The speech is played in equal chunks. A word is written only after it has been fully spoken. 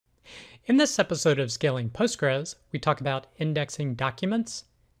In this episode of Scaling Postgres, we talk about indexing documents,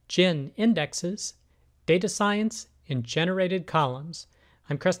 gen indexes, data science, and generated columns.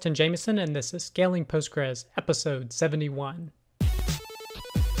 I'm Preston Jameson, and this is Scaling Postgres, episode 71.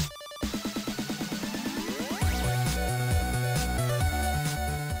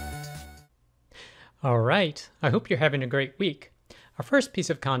 All right, I hope you're having a great week. Our first piece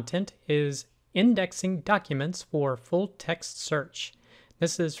of content is indexing documents for full text search.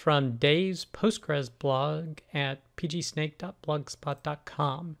 This is from Dave's Postgres blog at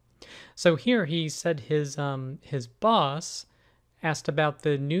pgsnake.blogspot.com. So here he said his boss asked about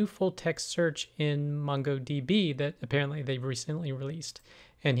the new full text search in MongoDB that apparently they've recently released.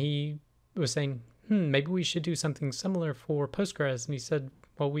 And he was saying, maybe we should do something similar for Postgres. And he said,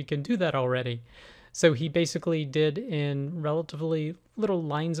 well, we can do that already. So he basically did in relatively little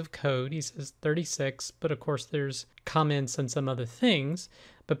lines of code. He says 36, but of course there's comments and some other things.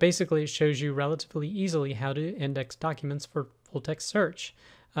 But basically it shows you relatively easily how to index documents for full text search.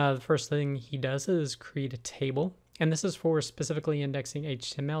 The first thing he does is create a table, and this is for specifically indexing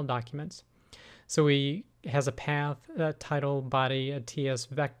HTML documents. So he has a path, a title, body, a TS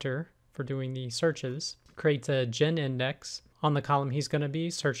vector for doing the searches, creates a gen index. On the column he's going to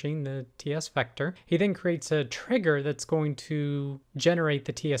be searching, the TS vector. He then creates a trigger that's going to generate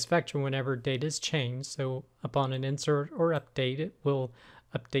the TS vector whenever data is changed. So upon an insert or update, it will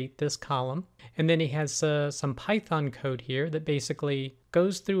update this column. And then he has some Python code here that basically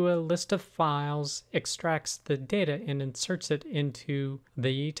goes through a list of files, extracts the data, and inserts it into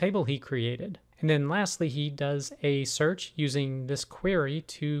the table he created. And then lastly, he does a search using this query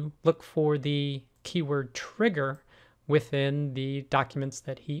to look for the keyword trigger within the documents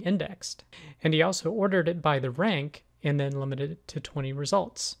that he indexed. And he also ordered it by the rank and then limited it to 20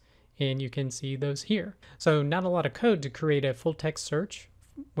 results. And you can see those here. So not a lot of code to create a full text search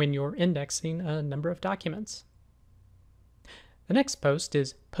when you're indexing a number of documents. The next post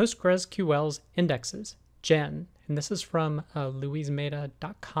is PostgreSQL's indexes, gen. And this is from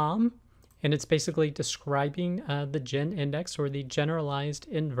louisemeta.com. And it's basically describing the gen index, or the generalized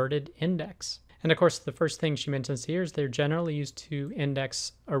inverted index. And of course, the first thing she mentions here is they're generally used to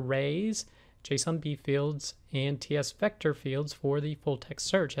index arrays, JSON-B fields, and TS vector fields for the full text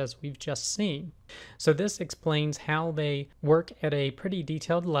search, as we've just seen. So this explains how they work at a pretty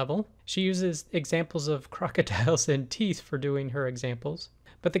detailed level. She uses examples of crocodiles and teeth for doing her examples.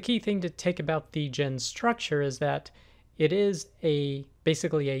 But the key thing to take about the gen structure is that it is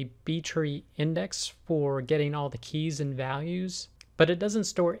basically a B-tree index for getting all the keys and values. But it doesn't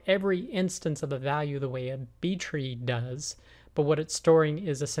store every instance of a value the way a B-tree does. But what it's storing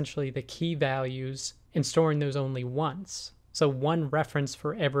is essentially the key values and storing those only once. So one reference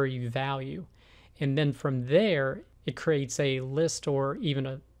for every value. And then from there, it creates a list or even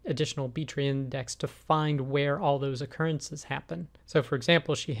an additional B-tree index to find where all those occurrences happen. So for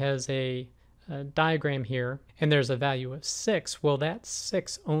example, she has a diagram here, and there's a value of 6. Well, that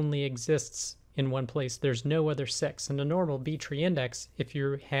 6 only exists in one place. There's no other 6. In a normal B-tree index, if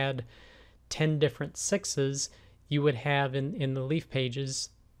you had 10 different 6s, you would have in the leaf pages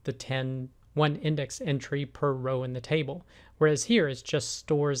one index entry per row in the table. Whereas here it just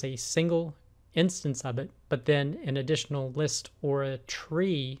stores a single instance of it, but then an additional list or a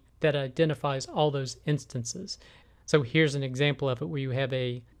tree that identifies all those instances. So here's an example of it where you have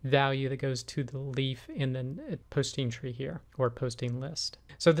a value that goes to the leaf and then a posting tree here, or posting list.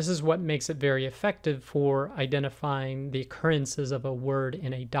 So this is what makes it very effective for identifying the occurrences of a word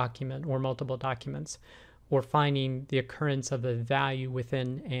in a document or multiple documents, or finding the occurrence of a value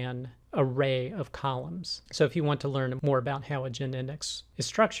within an array of columns. So if you want to learn more about how a gen index is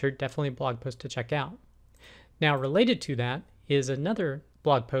structured, definitely a blog post to check out. Now, related to that is another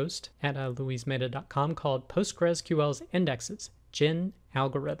blog post at louisemeta.com called PostgreSQL's Indexes, Gen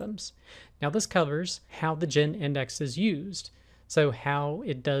Algorithms. Now this covers how the gen index is used. So how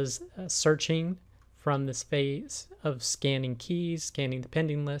it does searching from this phase of scanning keys, scanning the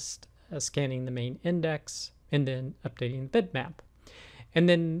pending list, scanning the main index, and then updating the bitmap. And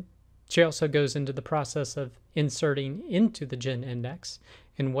then she also goes into the process of inserting into the gen index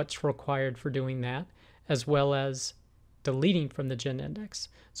and what's required for doing that, as well as deleting from the gen index.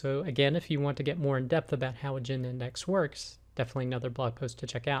 So again, if you want to get more in depth about how a gen index works, definitely another blog post to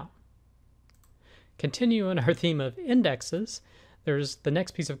check out. Continuing our theme of indexes, there's the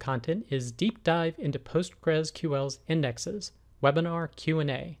next piece of content is Deep Dive into PostgreSQL's Indexes, Webinar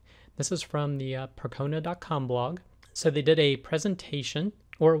Q&A. This is from the Percona.com blog. So they did a presentation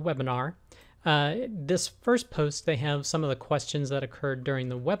or a webinar. This first post, they have some of the questions that occurred during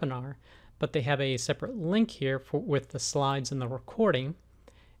the webinar, but they have a separate link here with the slides and the recording.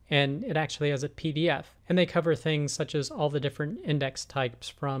 and it actually has a PDF. And they cover things such as all the different index types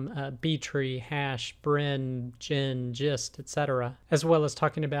from B-tree, hash, Brin, Gen, Gist, etc., as well as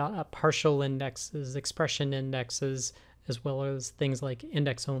talking about partial indexes, expression indexes, as well as things like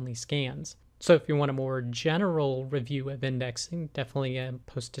index-only scans. So if you want a more general review of indexing, definitely a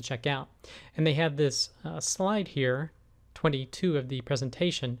post to check out. And they have this slide here, 22 of the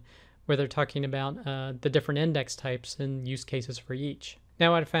presentation, where they're talking about the different index types and use cases for each.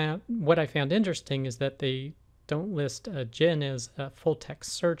 Now, what I found interesting is that they don't list Gen as a full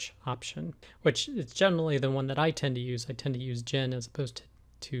text search option, which is generally the one that I tend to use. I tend to use Gen as opposed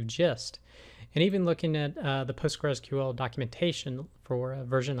to Gist. And even looking at the PostgreSQL documentation for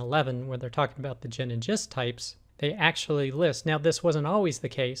version 11, where they're talking about the Gen and Gist types, they actually list. Now, this wasn't always the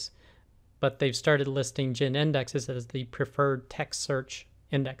case, but they've started listing Gen indexes as the preferred text search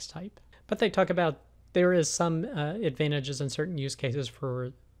index type. But they talk about there is some advantages in certain use cases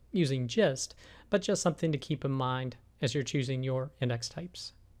for using Gist, but just something to keep in mind as you're choosing your index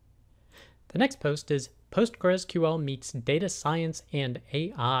types. The next post is PostgreSQL meets data science and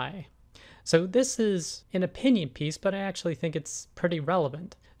AI. So this is an opinion piece, but I actually think it's pretty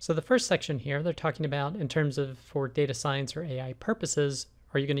relevant. So the first section here, they're talking about in terms of for data science or AI purposes,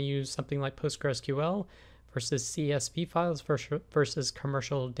 are you going to use something like PostgreSQL versus CSV files versus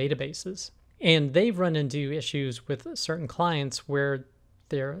commercial databases? And they've run into issues with certain clients where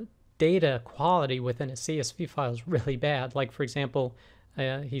their data quality within a CSV file is really bad. Like, for example,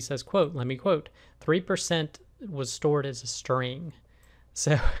 he says, quote, let me quote, 3% was stored as a string.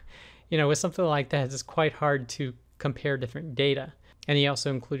 So, with something like that, it's quite hard to compare different data. And he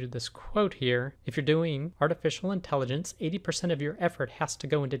also included this quote here, if you're doing artificial intelligence, 80% of your effort has to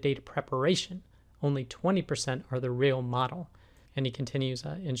go into data preparation. Only 20% are the real model. And he continues,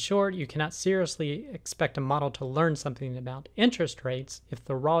 in short, you cannot seriously expect a model to learn something about interest rates if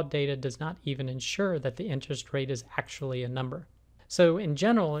the raw data does not even ensure that the interest rate is actually a number. So in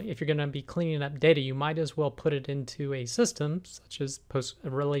general, if you're going to be cleaning up data, you might as well put it into a system, such as a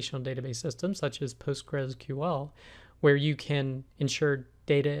relational database system, such as PostgreSQL, where you can ensure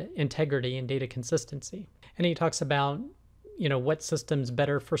data integrity and data consistency. And he talks about, what system's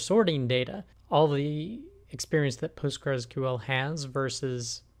better for sorting data. All the experience that PostgreSQL has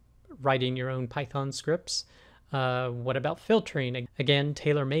versus writing your own Python scripts. What about filtering? Again,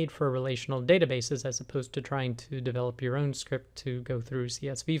 tailor-made for relational databases as opposed to trying to develop your own script to go through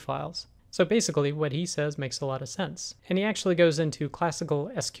CSV files. So basically what he says makes a lot of sense. And he actually goes into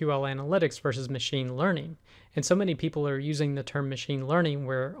classical SQL analytics versus machine learning. And so many people are using the term machine learning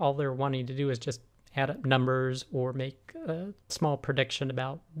where all they're wanting to do is just add up numbers or make a small prediction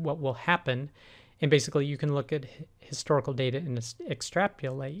about what will happen. And basically you can look at historical data and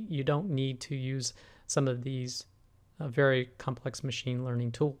extrapolate. You don't need to use some of these very complex machine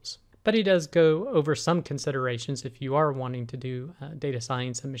learning tools. But he does go over some considerations if you are wanting to do data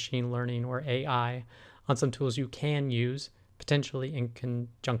science and machine learning or AI on some tools you can use, potentially in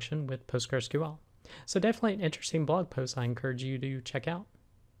conjunction with PostgreSQL. So definitely an interesting blog post I encourage you to check out.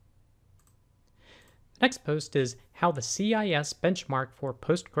 Next post is how the CIS benchmark for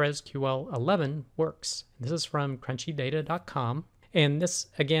PostgreSQL 11 works. This is from crunchydata.com. And this,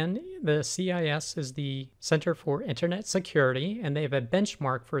 again, the CIS is the Center for Internet Security, and they have a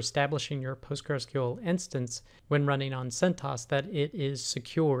benchmark for establishing your PostgreSQL instance when running on CentOS that it is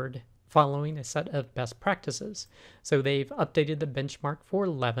secured following a set of best practices. So they've updated the benchmark for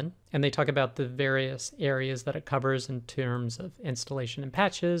 11, and they talk about the various areas that it covers in terms of installation and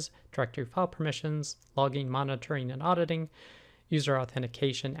patches, directory file permissions, logging, monitoring, and auditing, user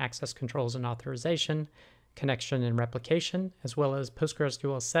authentication, access controls and authorization, connection and replication, as well as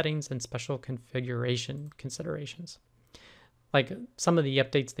PostgreSQL settings and special configuration considerations. Like some of the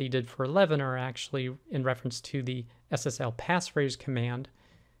updates they did for 11 are actually in reference to the SSL passphrase command,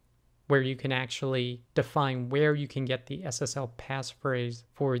 where you can actually define where you can get the SSL passphrase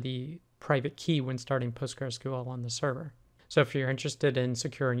for the private key when starting PostgreSQL on the server. So if you're interested in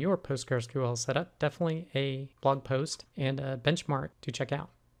securing your PostgreSQL setup, definitely a blog post and a benchmark to check out.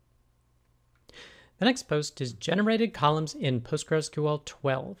 The next post is generated columns in PostgreSQL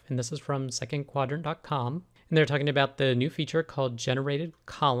 12, and this is from secondquadrant.com. And they're talking about the new feature called generated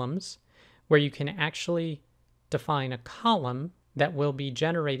columns, where you can actually define a column that will be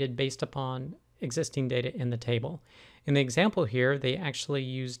generated based upon existing data in the table. In the example here, they actually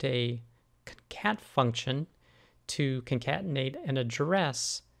used a concat function to concatenate an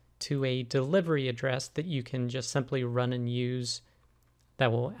address to a delivery address that you can just simply run and use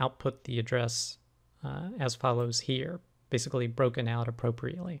that will output the address as follows here, basically broken out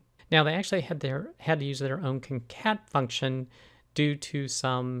appropriately. Now they actually had to use their own concat function due to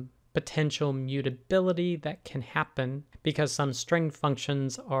some potential mutability that can happen because some string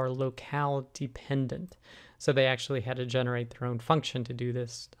functions are locale dependent. So they actually had to generate their own function to do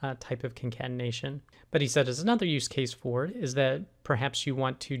this type of concatenation. But he said as another use case for it is that perhaps you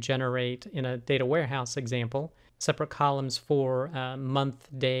want to generate, in a data warehouse example, separate columns for month,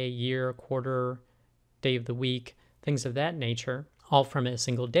 day, year, quarter, day of the week, things of that nature, all from a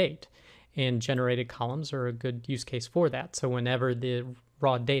single date. And generated columns are a good use case for that. So whenever the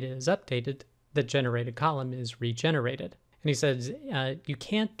raw data is updated, the generated column is regenerated. And he says you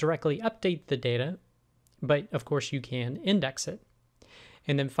can't directly update the data, but of course you can index it.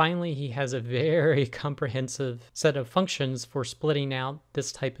 And then finally, he has a very comprehensive set of functions for splitting out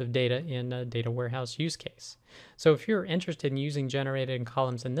this type of data in a data warehouse use case. So if you're interested in using generated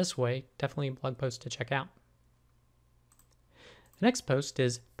columns in this way, definitely a blog post to check out. The next post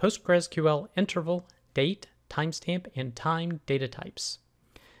is PostgreSQL interval, date, timestamp, and time data types.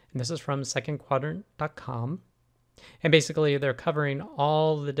 And this is from secondquadrant.com. And basically, they're covering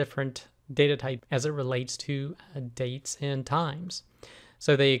all the different data types as it relates to dates and times.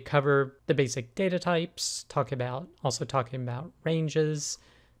 So they cover the basic data types, talking about ranges,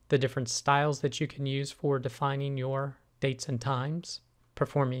 the different styles that you can use for defining your dates and times,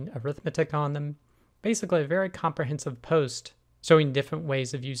 performing arithmetic on them. Basically, a very comprehensive post showing different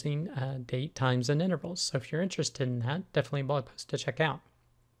ways of using date, times, and intervals. So if you're interested in that, definitely a blog post to check out.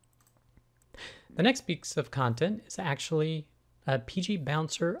 The next piece of content is actually a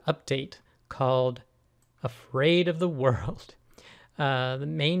PgBouncer update called Afraid of the World. The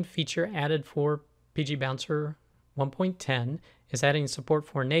main feature added for PGBouncer 1.10 is adding support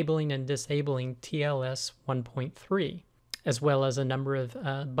for enabling and disabling TLS 1.3, as well as a number of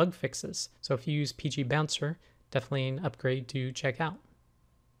bug fixes. So if you use PGBouncer, definitely an upgrade to check out.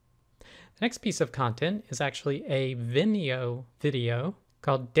 The next piece of content is actually a Vimeo video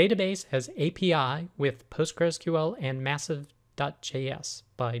called Database as API with PostgreSQL and Massive.js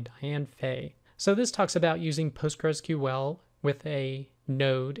by Dian. So this talks about using PostgreSQL with a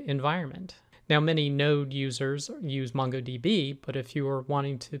Node environment. Now, many Node users use MongoDB, but if you are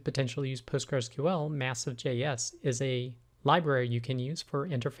wanting to potentially use PostgreSQL, Massive.js is a library you can use for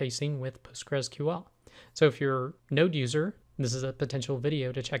interfacing with PostgreSQL. So if you're a Node user, this is a potential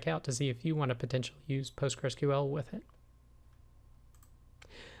video to check out to see if you want to potentially use PostgreSQL with it.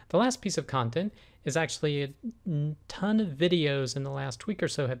 The last piece of content is actually a ton of videos in the last week or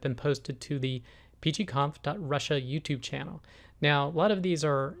so have been posted to the PGConf.Russia YouTube channel. Now, a lot of these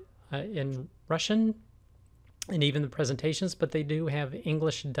are in Russian and even the presentations, but they do have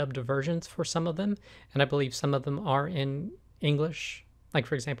English dubbed versions for some of them. And I believe some of them are in English, like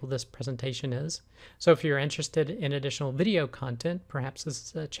for example, this presentation is. So if you're interested in additional video content, perhaps this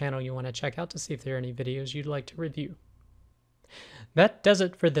is a channel you want to check out to see if there are any videos you'd like to review. That does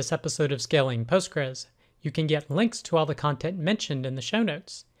it for this episode of Scaling Postgres. You can get links to all the content mentioned in the show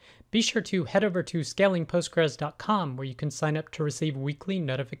notes. Be sure to head over to scalingpostgres.com where you can sign up to receive weekly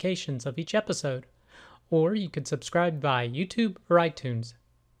notifications of each episode. Or you can subscribe via YouTube or iTunes.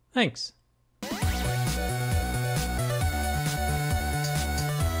 Thanks.